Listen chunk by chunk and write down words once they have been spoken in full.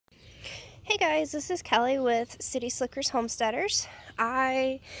Hey guys, this is Kelly with City Slickers Homesteaders.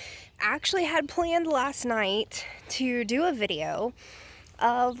 I actually had planned last night to do a video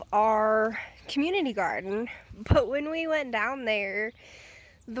of our community garden, but when we went down there,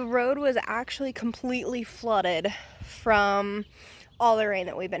 the road was actually completely flooded from all the rain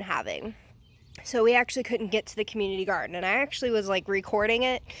that we've been having. So we actually couldn't get to the community garden, and I actually was like recording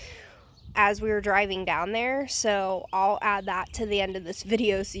it as we were driving down there, so I'll add that to the end of this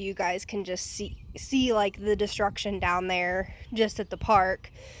video so you guys can just see like the destruction down there just at the park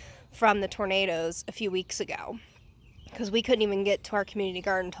from the tornadoes a few weeks ago, because we couldn't even get to our community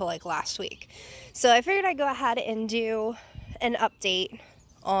garden until like last week. So I figured I'd go ahead and do an update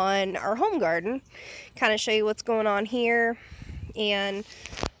on our home garden, kind of show you what's going on here, and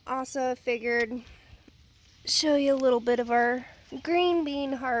also figured show you a little bit of our green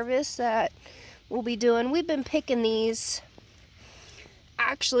bean harvest that we'll be doing. We've been picking these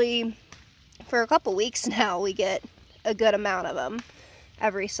actually for a couple weeks now. We get a good amount of them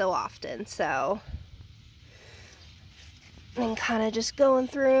every so often, so and kind of just going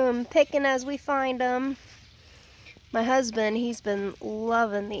through and picking as we find them. My husband, he's been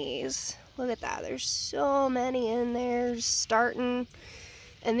loving these. Look at that, there's so many in there starting.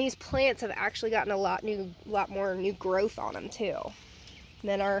 And these plants have actually gotten a lot more new growth on them too. And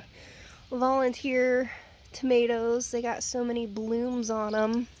then our volunteer tomatoes, they got so many blooms on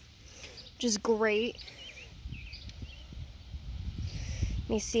them, which is great. Let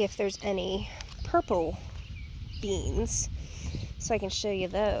me see if there's any purple beans so I can show you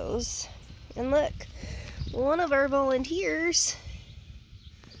those. And look, one of our volunteers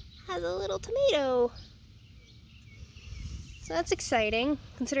has a little tomato. So that's exciting,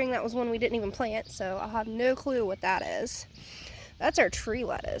 considering that was one we didn't even plant, so I'll have no clue what that is. That's our tree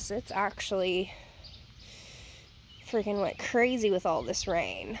lettuce. It's actually freaking went crazy with all this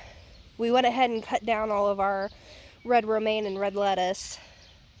rain. We went ahead and cut down all of our red romaine and red lettuce,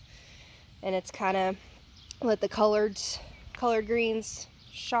 and it's kind of let the colored greens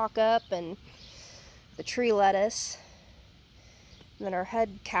shock up, and the tree lettuce. And then our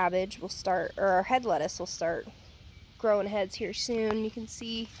head cabbage will start, or our head lettuce will start growing heads here soon. You can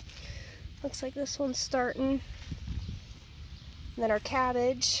see, looks like this one's starting. And then our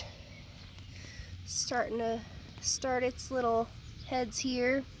cabbage starting to start its little heads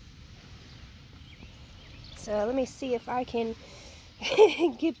here. So let me see if I can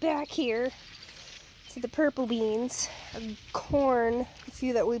get back here to the purple beans. Corn, a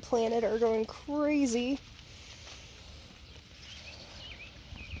few that we planted are going crazy.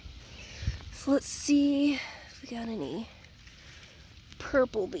 So let's see if we got any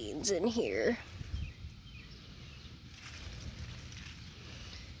purple beans in here.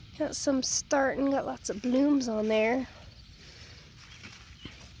 Got some starting, got lots of blooms on there.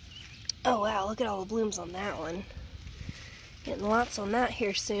 Oh wow, look at all the blooms on that one. Getting lots on that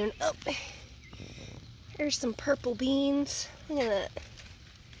here soon. Oh, here's some purple beans. Look at that.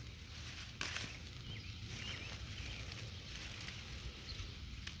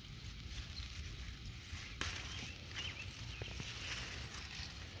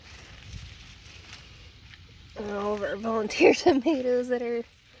 And all of our volunteer tomatoes that are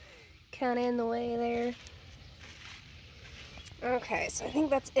kind of in the way there. Okay, so I think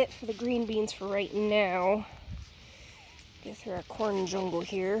that's it for the green beans for right now. Go through our corn jungle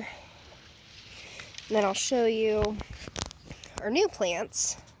here. And then I'll show you our new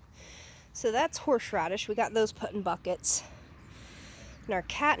plants. So that's horseradish. We got those put in buckets. And our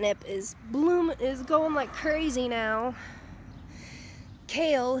catnip is going like crazy now.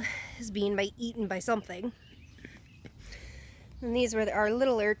 Kale is being eaten by something. And these were our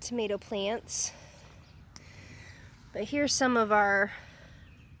littler tomato plants. But here's some of our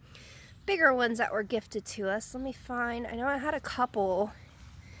bigger ones that were gifted to us. Let me find, I know I had a couple.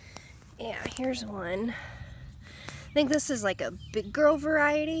 Yeah, here's one. I think this is like a big girl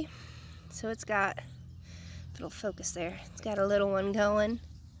variety. So it's got, if it'll focus there, it's got a little one going.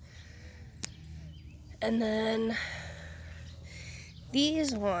 And then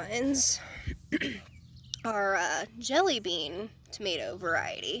these ones are a jelly bean tomato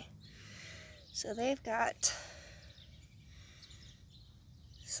variety. So they've got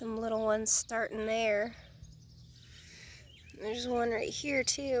some little ones starting there. And there's one right here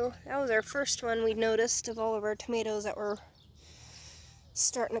too. That was our first one we noticed of all of our tomatoes that were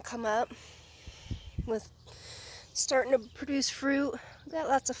starting to come up with starting to produce fruit. We've got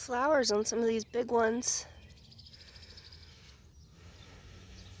lots of flowers on some of these big ones.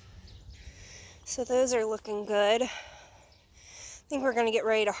 So those are looking good. I think we're going to get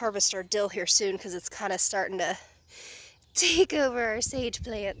ready to harvest our dill here soon because it's kind of starting to take over our sage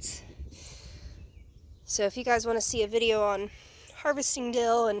plants. So if you guys want to see a video on harvesting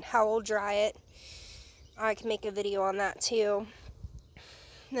dill and how we'll dry it, I can make a video on that too.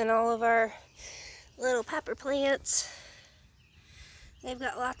 And then all of our little pepper plants, they've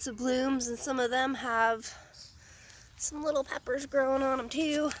got lots of blooms, and some of them have some little peppers growing on them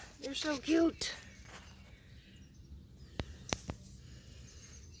too. They're so cute.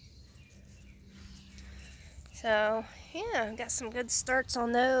 So yeah, got some good starts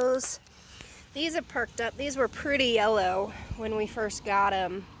on those. These have perked up. These were pretty yellow when we first got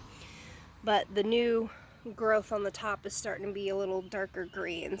them, but the new growth on the top is starting to be a little darker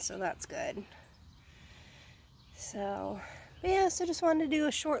green, so that's good. So yeah, so just wanted to do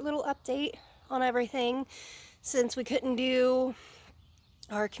a short little update on everything since we couldn't do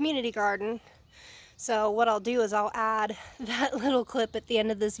our community garden. So what I'll do is I'll add that little clip at the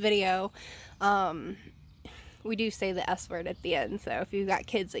end of this video. We do say the S word at the end, so if you've got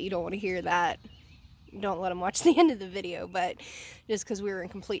kids that you don't want to hear that, don't let them watch the end of the video. But just because we were in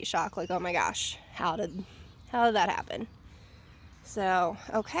complete shock, like, oh my gosh, how did that happen? So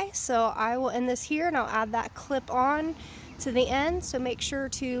okay, so I will end this here and I'll add that clip on to the end, so make sure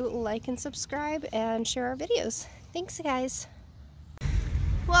to like and subscribe and share our videos. Thanks guys.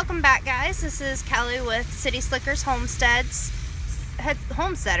 Welcome back guys, this is Kelly with City Slickers Homesteaders.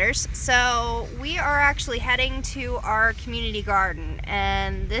 So we are actually heading to our community garden,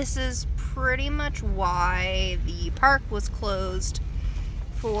 and this is pretty much why the park was closed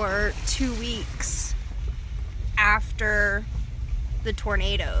for 2 weeks after the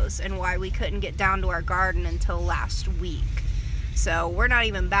tornadoes, and why we couldn't get down to our garden until last week. So we're not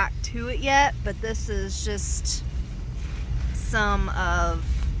even back to it yet, but this is just some of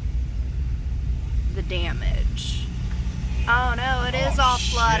the damage. Oh no, it is all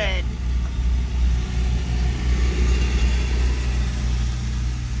flooded.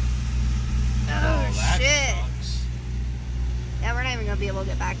 Oh shit. Sucks. Yeah, we're not even gonna be able to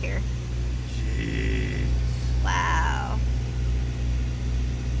get back here. Jeez. Wow.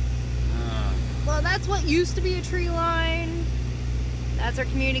 Well, that's what used to be a tree line. That's our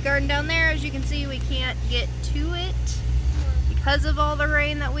community garden down there. As you can see, we can't get to it because of all the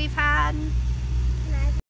rain that we've had.